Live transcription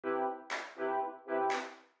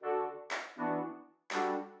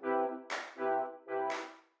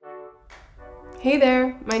Hey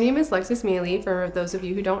there, my name is Lexis Mealy, for those of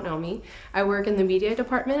you who don't know me. I work in the media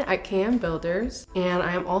department at KM Builders, and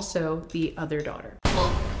I am also the other daughter.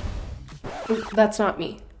 That's not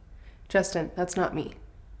me. Justin, that's not me.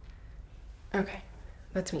 Okay,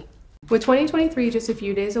 that's me. With 2023 just a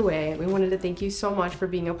few days away, we wanted to thank you so much for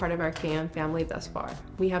being a part of our KM family thus far.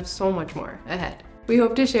 We have so much more ahead. We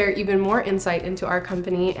hope to share even more insight into our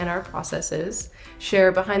company and our processes,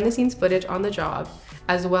 share behind the scenes footage on the job,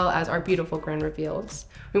 as well as our beautiful grand reveals.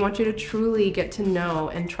 We want you to truly get to know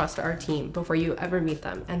and trust our team before you ever meet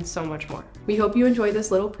them, and so much more. We hope you enjoy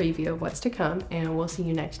this little preview of what's to come, and we'll see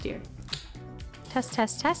you next year. Test,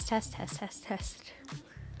 test, test, test, test, test, test.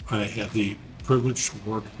 I have the privilege to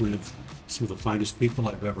work with some of the finest people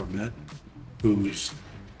I've ever met, whose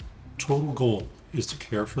total goal is to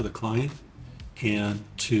care for the client and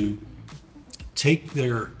to take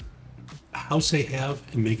their house they have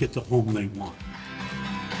and make it the home they want.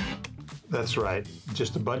 That's right.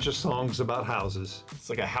 Just a bunch of songs about houses. It's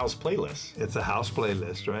like a house playlist. It's a house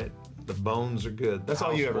playlist, right? The bones are good. That's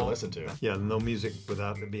all you ever listen to. Yeah, no music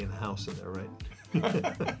without there being a house in there, right?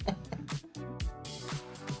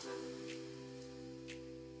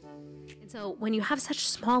 And so when you have such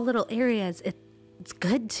small little areas, it's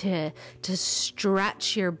good to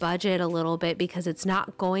stretch your budget a little bit, because it's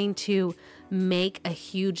not going to make a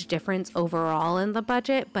huge difference overall in the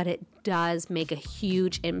budget, but it does make a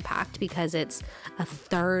huge impact because it's a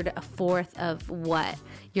third, a fourth of what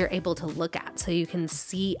you're able to look at. So you can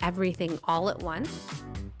see everything all at once.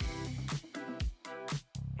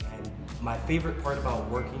 And my favorite part about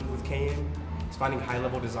working with KM is finding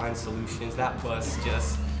high-level design solutions. That bus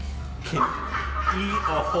just can eat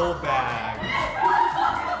a whole bag.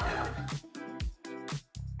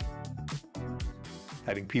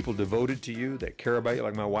 Having people devoted to you that care about you,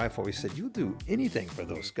 like my wife always said, you'll do anything for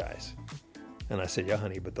those guys. And I said, yeah,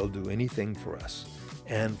 honey, but they'll do anything for us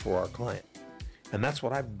and for our client. And that's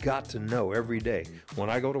what I've got to know every day. When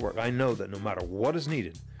I go to work, I know that no matter what is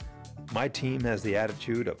needed, my team has the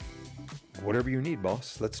attitude of, whatever you need,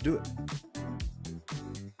 boss, let's do it.